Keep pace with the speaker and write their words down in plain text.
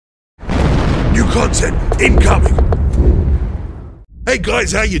content incoming! Hey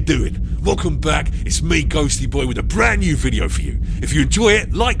guys, how you doing? Welcome back, it's me, Ghosty Boy, with a brand new video for you. If you enjoy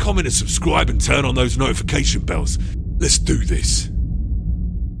it, like, comment and subscribe and turn on those notification bells. Let's do this.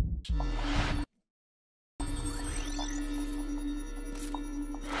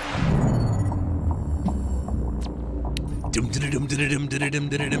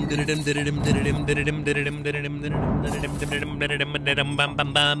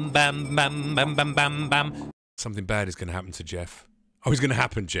 Something bad is going to happen to Jeff. Oh, it's going to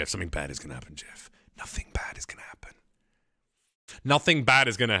happen, Jeff. Something bad is going to happen, Jeff. Nothing bad is going to happen. Nothing bad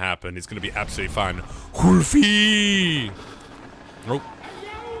is going to happen. It's going to be absolutely fine. Hulfi! Oh.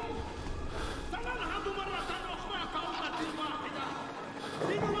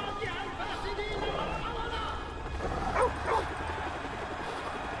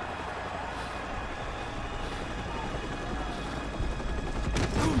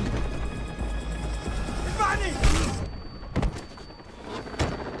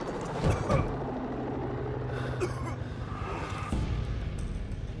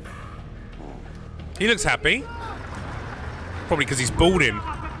 He looks happy. Probably because he's balding.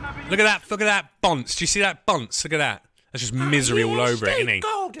 Look at that bonce. Do you see that bonce? Look at that. That's just misery all over it, isn't he?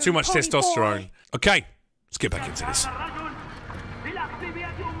 Too much testosterone. Okay, let's get back into this.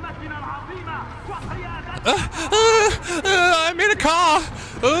 I'm in a car.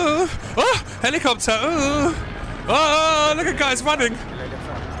 Helicopter. Oh, look at guys running.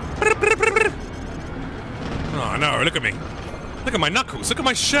 Oh no, look at me. Look at my knuckles. Look at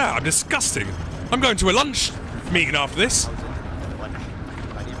my shirt. I'm disgusting. I'm going to a lunch meeting after this.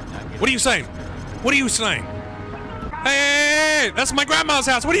 What are you saying? What are you saying? Hey, that's my grandma's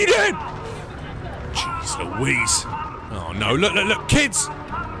house. What are you doing? Jeez Louise. Oh no, look, kids.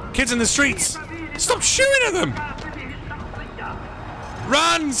 Kids in the streets. Stop shooting at them.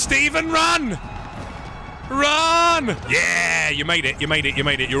 Run, Stephen, run. Run. Yeah, you made it, you made it, you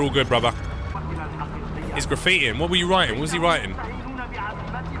made it. You're all good, brother. He's graffitiing. What were you writing? What was he writing?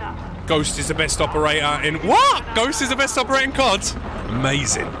 Ghost is the best operator in... What? Ghost is the best operator in COD?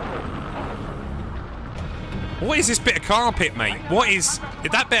 Amazing. What is this bit of carpet, mate? What is...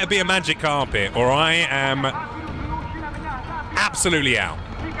 That better be a magic carpet, or I am... absolutely out.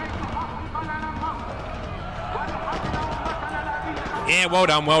 Yeah, well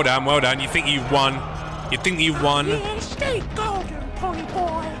done, well done, well done. You think you've won. You think you've won. Yeah, stay golden, pony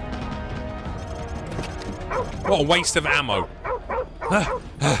boy. What a waste of ammo.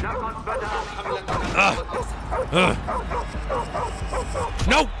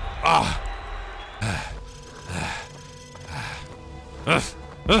 No!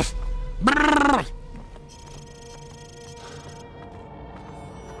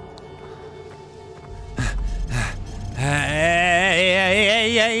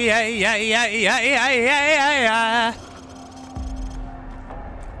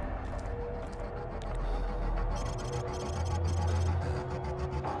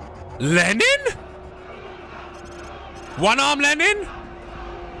 Lenin? One arm Lenin?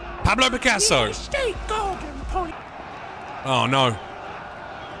 Pablo Picasso. Yeah, stay golden, pony. Oh no.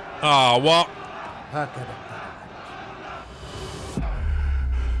 Oh, what?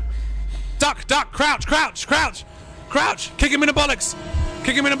 Duck, duck, crouch, crouch, crouch, crouch. Kick him in the bollocks.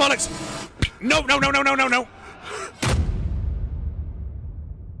 Kick him in the bollocks. No, no, no, no, no, no, no.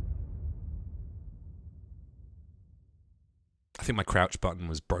 I think my crouch button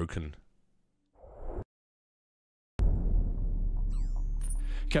was broken.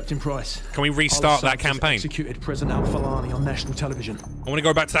 Captain Price. Can we restart that campaign? Executed President Al-Falani on national television. I want to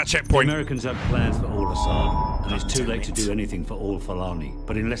go back to that checkpoint. The Americans have plans for all Assad, and it's too late to do anything for all Falani.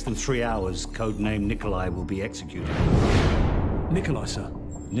 But in less than 3 hours, codename Nikolai will be executed. Nikolai, sir.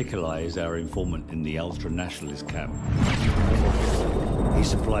 Nikolai is our informant in the ultra-nationalist camp. He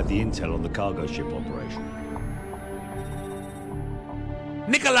supplied the intel on the cargo ship operation.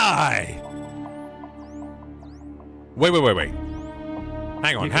 Nikolai! Wait.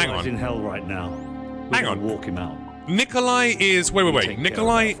 Hang on, hang Nikolai's on. in hell right now. Hang on. Walk him out. Nikolai is... Wait.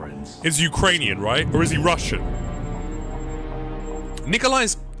 Nikolai is Ukrainian, right? Or is he Russian?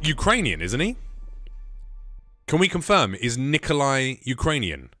 Nikolai's Ukrainian, isn't he? Can we confirm? Is Nikolai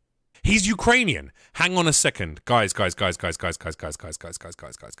Ukrainian? He's Ukrainian. Hang on a second. Guys.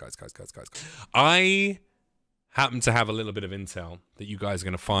 I happen to have a little bit of intel that you guys are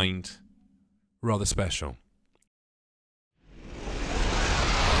going to find rather special.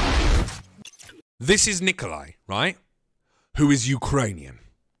 This is Nikolai, right? Who is Ukrainian,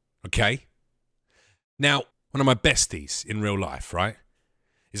 okay? Now, one of my besties in real life, right,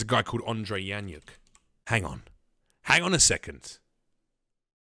 is a guy called Andrei Yanyuk. Hang on a second.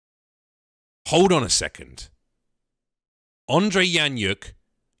 Hold on a second. Andrei Yanyuk,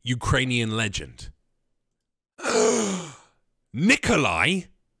 Ukrainian legend. Nikolai,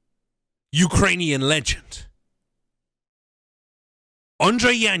 Ukrainian legend.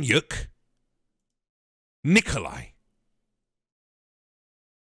 Andrei Yanyuk, Nikolai.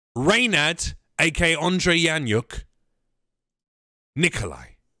 Reynad, aka Andrei Yanyuk,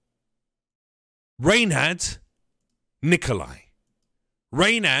 Nikolai. Reynad, Nikolai.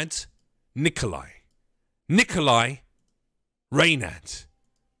 Reynad, Nikolai. Nikolai, Reynad.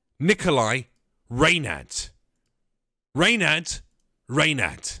 Nikolai, Reynad. Reynad,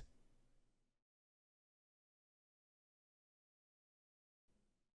 Reynad.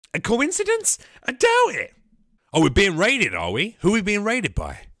 A coincidence? I doubt it. Oh, we're being raided, are we? Who are we being raided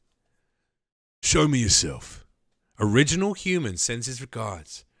by? Show me yourself. Original Human sends his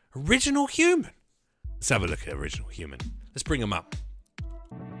regards. Original Human. Let's have a look at Original Human. Let's bring him up.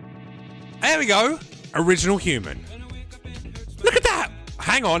 There we go. Original Human. Look at that.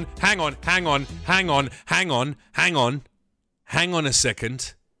 Hang on, hang on, hang on, hang on, hang on, hang on. Hang on a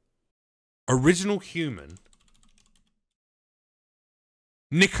second. Original Human.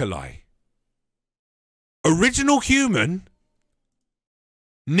 Nikolai. Original Human.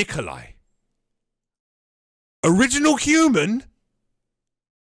 Nikolai. Original Human.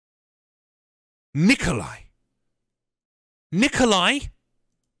 Nikolai. Nikolai.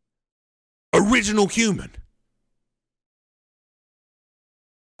 Original Human.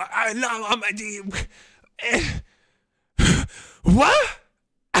 What?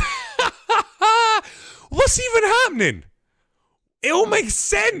 What's even happening? It all makes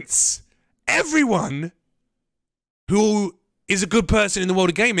sense. Everyone who is a good person in the world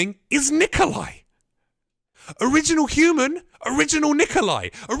of gaming is Nikolai. Original Human, Original Nikolai.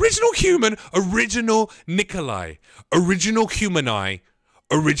 Original Human, Original Nikolai. Original Humani,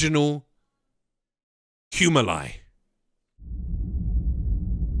 Original Humalai.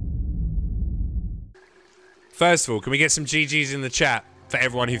 First of all, can we get some GGs in the chat for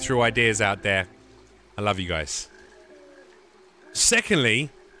everyone who threw ideas out there? I love you guys. Secondly,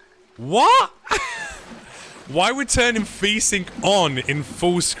 what? Why would turning FreeSync on in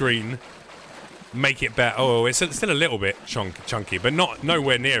full screen make it better? Oh, it's still a little bit chunky, but not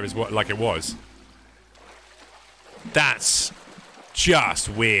nowhere near as what like it was. That's just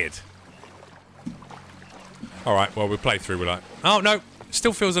weird. All right, well, we'll play through with that. Oh no,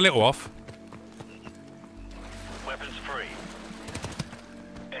 still feels a little off. Weapons free.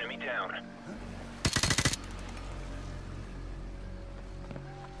 Enemy down.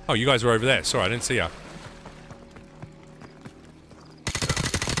 Oh, you guys were over there. Sorry, I didn't see ya.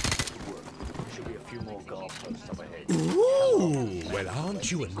 Ooh, well,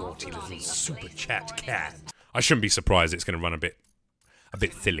 aren't you a naughty little super chat cat? I shouldn't be surprised it's going to run a bit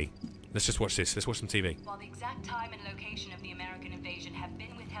silly. Let's just watch this. Let's watch some TV. While the exact time and location of the American invasion have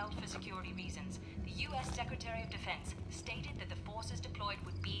been withheld for security reasons, the U.S. Secretary of Defense stated that the forces deployed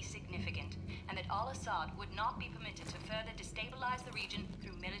would be significant, and that al-Assad would not be permitted to further destabilize the region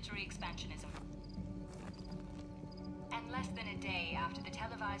through military expansionism. And less than a day after the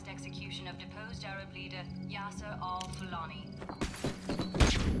televised execution of deposed Arab leader Yasser al-Fulani.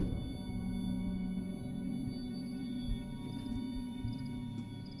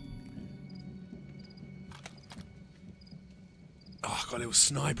 Oh, I've got a little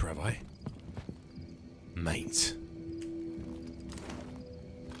sniper, have I? Mate.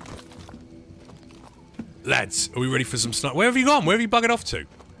 Lads, are we ready for some sniper? Where have you gone? Where have you buggered off to?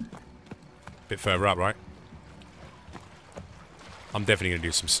 Bit further up, right? I'm definitely going to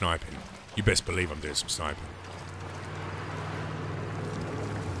do some sniping. You best believe I'm doing some sniping.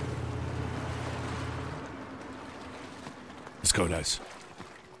 Let's go, lads.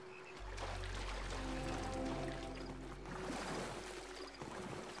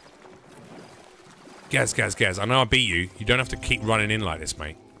 Gaz, I know I beat you. You don't have to keep running in like this,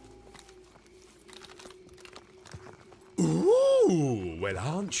 mate. Ooh, well,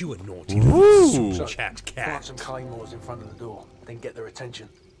 aren't you a naughty little chat cat? Plant some claymores in front of the door, then get their attention.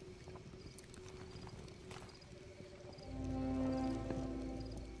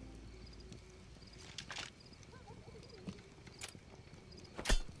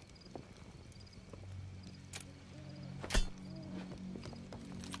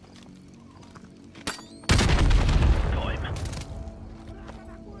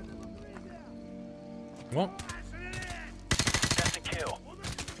 What? That's a kill.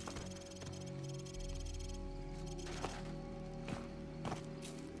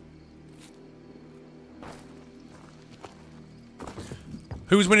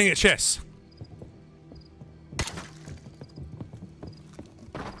 Who's winning at chess?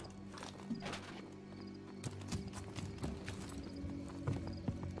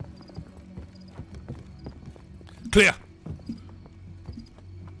 Clear.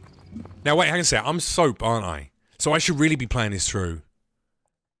 Now wait, hang on a sec. I'm Soap, aren't I? So I should really be playing this through.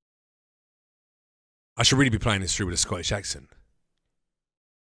 I should really be playing this through with a Scottish accent.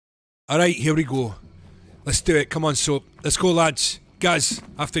 Alright, here we go. Let's do it. Come on, Soap. Let's go, lads. Guys,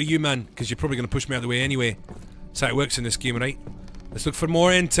 after you, man, because you're probably going to push me out of the way anyway. That's how it works in this game, right? Let's look for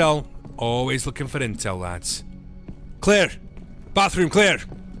more intel. Always looking for intel, lads. Clear. Bathroom, clear.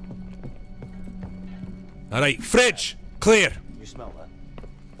 Alright, fridge, clear. You smell that?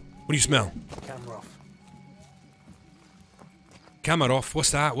 What do you smell? Camera off. Camera off?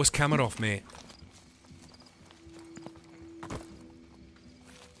 What's that? What's camera off, mate?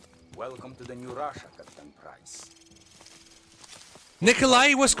 Welcome to the new Russia, Captain Price.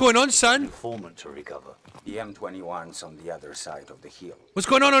 Nikolai, what's going on, son? Informant to recover. The M21's on the other side of the hill. What's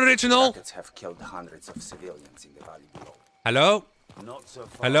going on, original? Rockets have killed hundreds of civilians in the valley below. Hello? Not so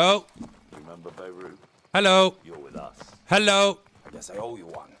far. Hello? Remember Beirut? Hello? You're with us. Hello? I guess I owe you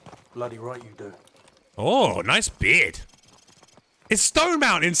one. Bloody right you do. Oh, nice beard. It's Stone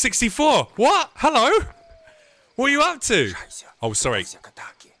Mountain 64. What? Hello? What are you up to? Oh, sorry.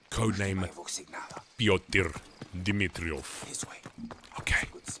 Codename Pyotr Dimitriov. This way. Okay.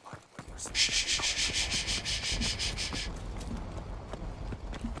 Good spot where you're Shh, shh, shh, shh, shh, shh, shh, shh.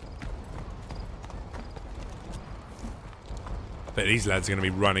 I bet these lads are going to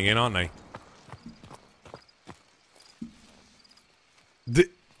be running in, aren't they?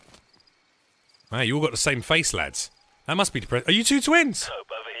 Wow, you all got the same face, lads. That must be depressing. Are you two twins? Soap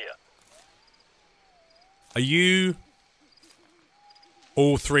over here. Are you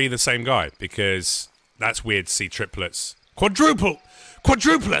all three the same guy? Because that's weird to see triplets. Quadruplets!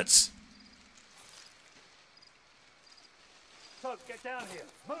 So, get down here.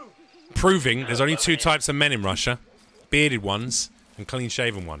 Move! Proving there's only two types of men in Russia. Bearded ones and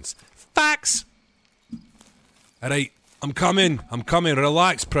clean-shaven ones. Facts! Alright, I'm coming.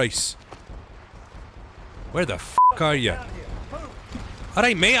 Relax, Price. Where the f*** are you?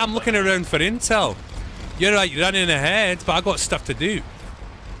 Alright, mate, I'm looking around for intel. You're like running ahead, but I got stuff to do.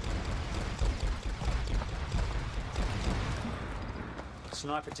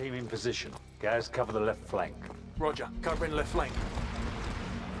 Sniper team in position. Guys, cover the left flank. Roger, covering left flank.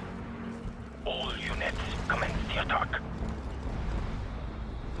 All units, commence the attack.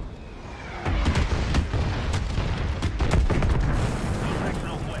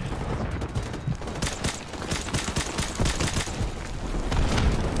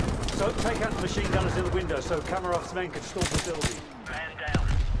 So take out the machine gunners in the window so Kamarov's men can storm the building. Man down.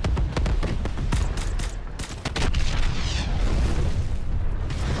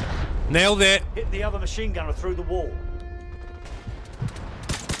 Nailed it. Hit the other machine gunner through the wall.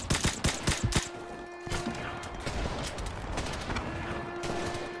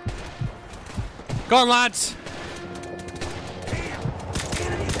 Go on, lads.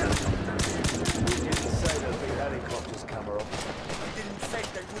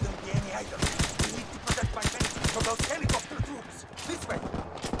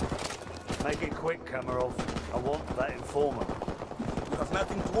 Make it quick, Kamarov. I want that informant. You have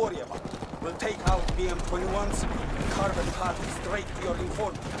nothing to worry about. We'll take out the M21s and carve a path straight to your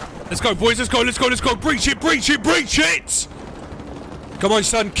informant. Let's go, boys. Let's go. Breach it. Come on,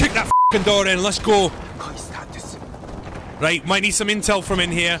 son. Kick that f***ing door in. Let's go. Right, might need some intel from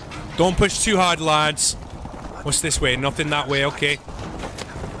in here. Don't push too hard, lads. What's this way? Nothing that way, okay.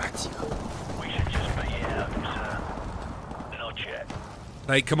 We should just be here, sir. Not yet.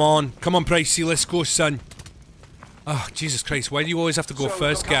 Right, come on, Pricey, let's go, son. Oh, Jesus Christ, why do you always have to go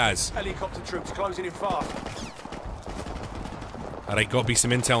first, guys? Helicopter troops closing in fast. Alright, gotta be some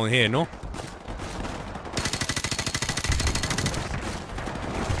intel in here, no?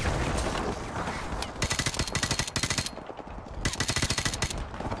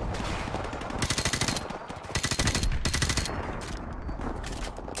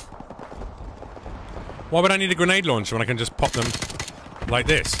 Why would I need a grenade launcher when I can just pop them like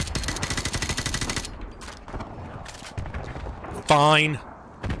this? Fine.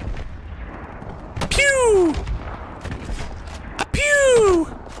 Pew! A pew!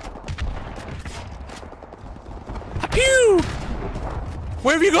 A pew!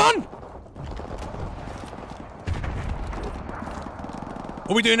 Where have you gone?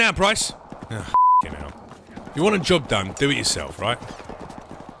 What are we doing now, Price? Oh, f***ing hell. You want a job done, do it yourself, right?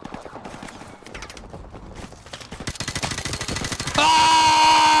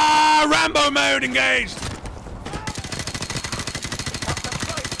 Ah! Rambo mode engaged!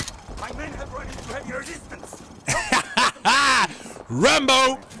 My men have run into heavy resistance.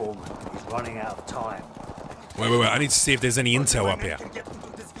 Rambo! Informant, he's running out of time. Wait. I need to see if there's any intel up here. Can get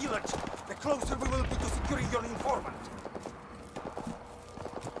into this village. The closer we will be to securing your informant.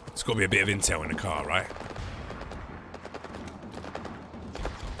 There's got to be a bit of intel in the car, right?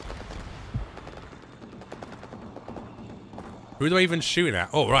 Who are they even shooting at?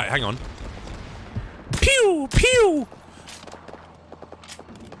 Oh, right, hang on. Pew! Pew!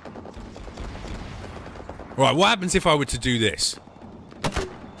 Right, what happens if I were to do this?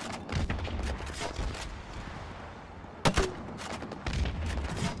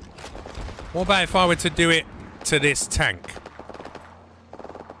 What about if I were to do it to this tank?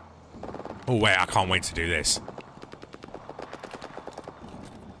 Oh, wait, I can't wait to do this.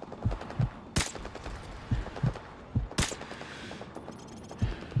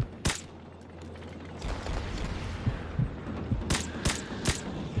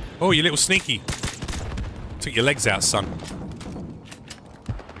 Oh, you little sneaky. Took your legs out, son.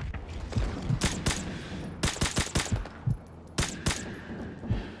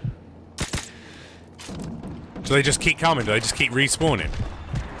 Do they just keep coming? Do they just keep respawning?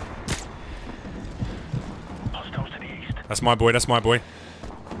 Hostiles to the east. That's my boy, that's my boy.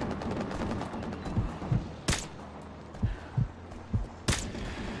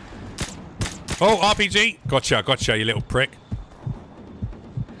 Oh, RPG! Gotcha, gotcha, you little prick.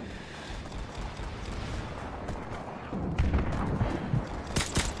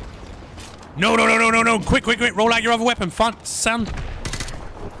 No, no, no, no, no, no! Quick, quick, quick! Roll out your other weapon, son!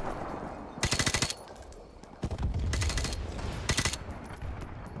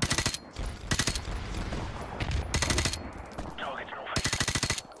 Target's northeast.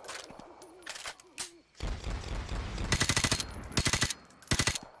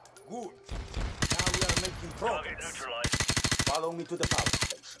 Good. Now we are making Target progress. neutralized. Follow me to the power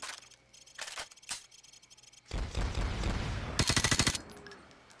station.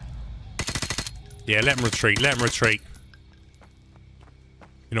 Yeah, let him retreat, let him retreat.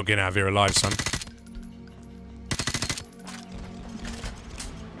 You're not getting out of here alive, son.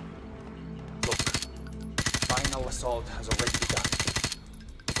 Look, final assault has already begun.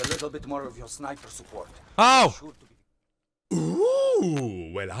 With a little bit more of your sniper support. Oh! Sure to be...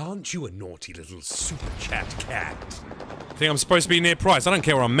 Ooh, well, aren't you a naughty little super chat cat? Think I'm supposed to be near Price? I don't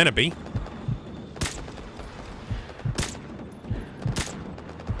care where I'm meant to be.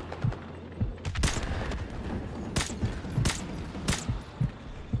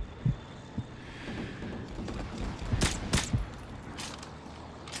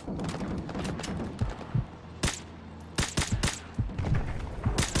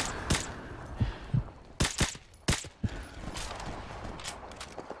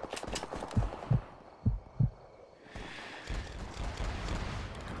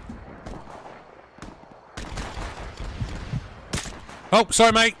 Oh,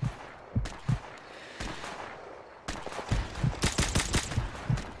 sorry, mate.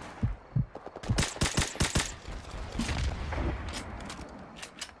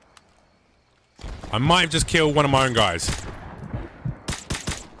 I might have just killed one of my own guys.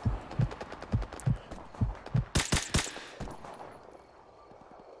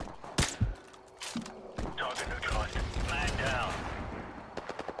 Target neutralized. Man down.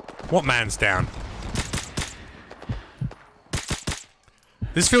 What man's down?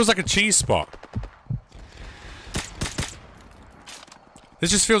 This feels like a cheese spot. This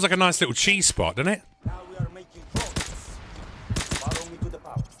just feels like a nice little cheese spot, doesn't it? Now we are making progress. Follow me to the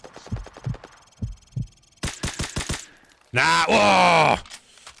power station. Nah, whoa!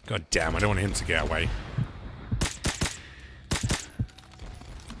 God damn, I don't want him to get away.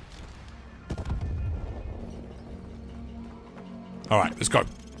 Alright, let's go.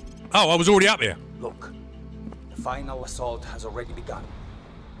 Oh, I was already up here. Look, the final assault has already begun.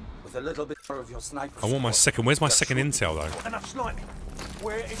 With a little bit more of your sniper I want my support, second. Where's my that second should- intel, though? Enough sniping.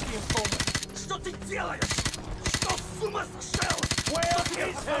 Where is the informant? Что ты делаешь? Что с ума сошел? Where is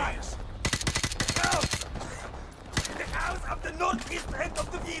he? House! The house of the northeast end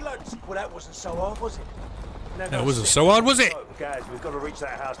of the village! Well, that wasn't so hard, was it? Now That go wasn't sit. so hard, was it? So, guys, we've got to reach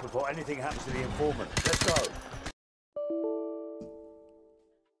that house before anything happens to the informant. Let's go.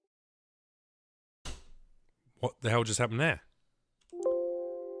 What the hell just happened there?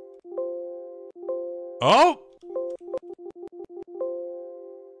 Oh!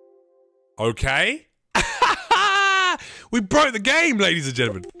 Okay. We broke the game, ladies and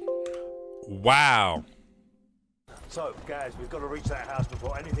gentlemen. Wow. So, guys, we've got to reach that house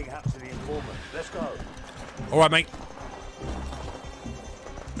before anything happens to the informant. Let's go. All right, mate.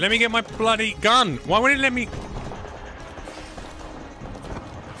 Let me get my bloody gun. Why won't it let me...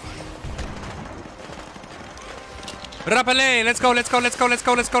 Rapale, let's go, let's go, let's go, let's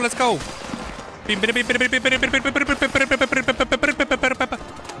go, let's go, let's go.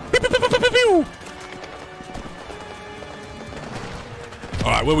 Woo!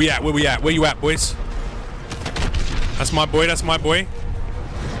 Alright, where we at? Where we at? Where you at, boys? That's my boy, that's my boy.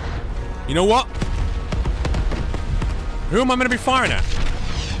 You know what? Who am I going to be firing at?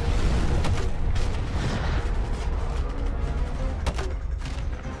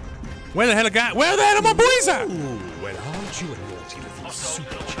 Where the hell are my boys at? Ooh, well, aren't you a naughty little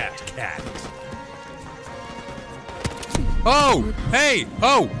super chat cat? Oh! Hey!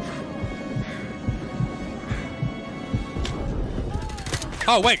 Oh!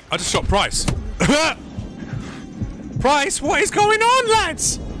 Oh, wait. I just shot Price. Price, what is going on,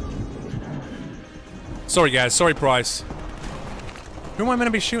 lads? Sorry, guys. Sorry, Price. Who am I meant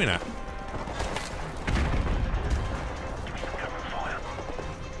to be shooting at?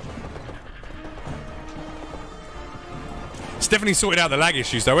 It's definitely sorted out the lag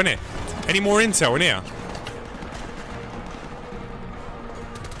issues, though, isn't it? Any more intel in here?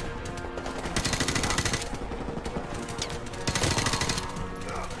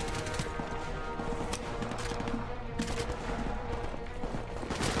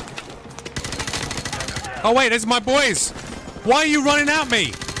 Oh wait, there's my boys! Why are you running at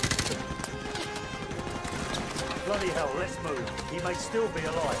me? Bloody hell, let's move. He may still be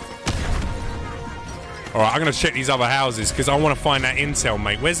alive. Alright, I'm gonna check these other houses because I want to find that intel,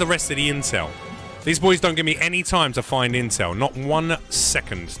 mate. Where's the rest of the intel? These boys don't give me any time to find intel. Not 1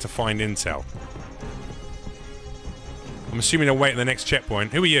 second to find intel. I'm assuming they'll wait at the next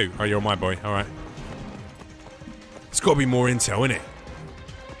checkpoint. Who are you? Oh, you're my boy. Alright. There's got to be more intel, innit?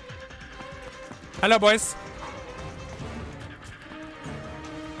 Hello, boys.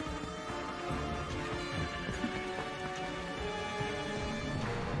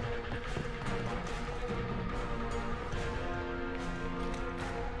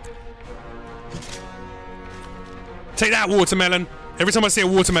 Take that, watermelon. Every time I see a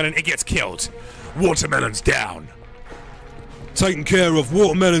watermelon, it gets killed. Watermelon's down. Taken care of.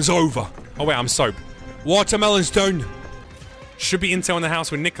 Watermelon's over. Oh, wait, I'm soap. Watermelon's down. Should be intel in the house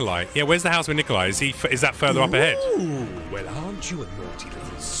with Nikolai. Yeah, where's the house with Nikolai? Is that further up ahead? Ooh, well, aren't you a naughty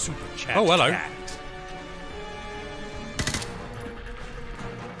little super chat Oh, hello. cat?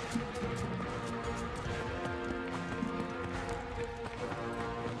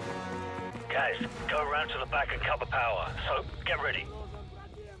 Guys, go around to the back and cut the power. So, get ready.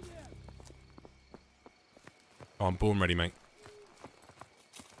 Oh, I'm born ready, mate.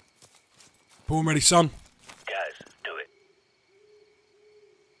 Born ready, son. Guys, do it.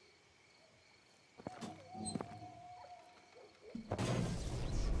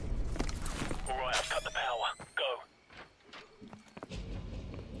 Alright, I've cut the power. Go.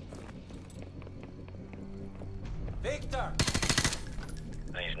 Victor!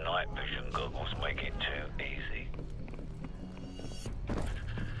 These night vision goggles make it too easy.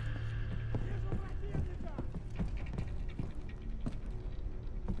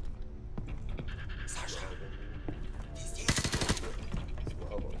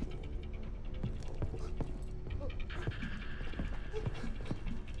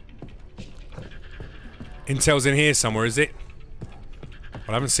 Intel's in here somewhere, is it? Well,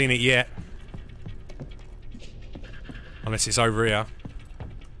 I haven't seen it yet. Unless it's over here.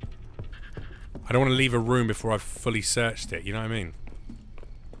 I don't want to leave a room before I've fully searched it, you know what I mean?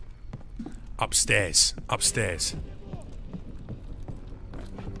 Upstairs. Upstairs.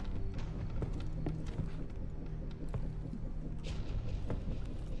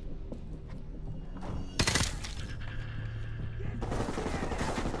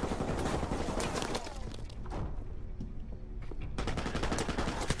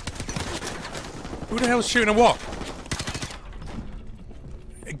 Who the hell's shooting a what?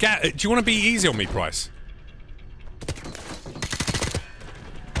 Do you want to be easy on me, Price?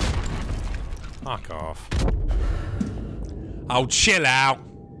 Fuck off. Oh, chill out.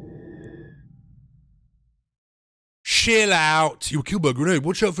 Chill out. You were killed by a grenade.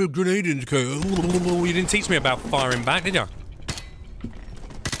 Watch out for a grenade indicator. You didn't teach me about firing back, did you?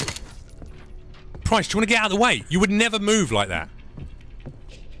 Price, do you want to get out of the way? You would never move like that.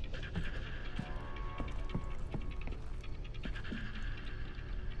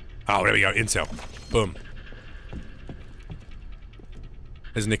 Oh, there we go. Intel. Boom.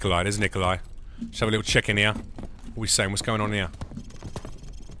 There's Nikolai. There's Nikolai. Let's have a little check in here. What are we saying? What's going on here?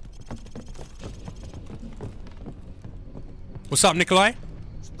 What's up, Nikolai?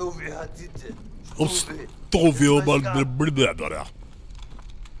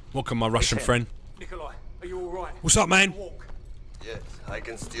 Welcome, my Russian friend. Nikolai, are you alright? What's up, man? Yes, I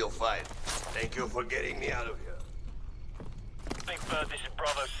can still fight. Thank you for getting me out of here. Big Bird, this is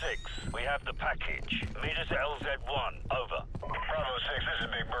Bravo 6. We have the package. Meet us at LZ1. Over. Bravo 6, this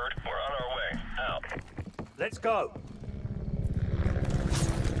is Big Bird. We're on our way. Out. Let's go.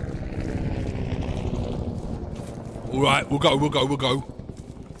 All right, we'll go.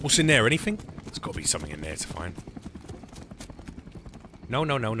 What's in there? Anything? There's got to be something in there to find. No.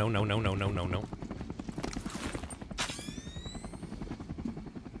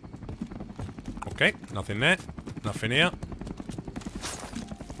 Okay, nothing there. Nothing here.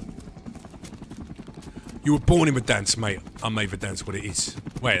 You were born in Verdansk, mate. I made Verdansk what it is.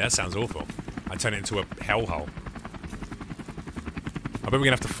 Wait, that sounds awful. I turn it into a hellhole. I bet we're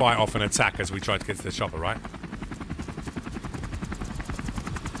gonna have to fight off an attack as we try to get to the chopper, right?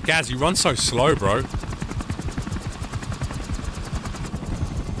 Gaz, you run so slow, bro.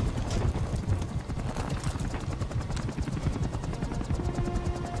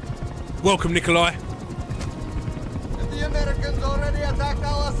 Welcome, Nikolai. The Americans already attacked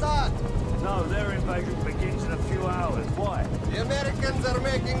Al-Assad. No, their invasion begins in a few hours. Why? The Americans are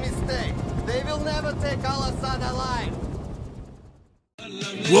making mistakes. They will never take Al-Assad alive.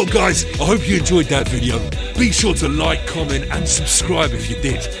 Well guys, I hope you enjoyed that video. Be sure to like, comment and subscribe if you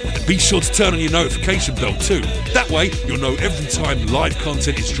did. And be sure to turn on your notification bell too. That way you'll know every time live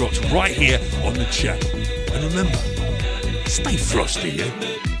content is dropped right here on the channel. And remember, stay frosty, yeah?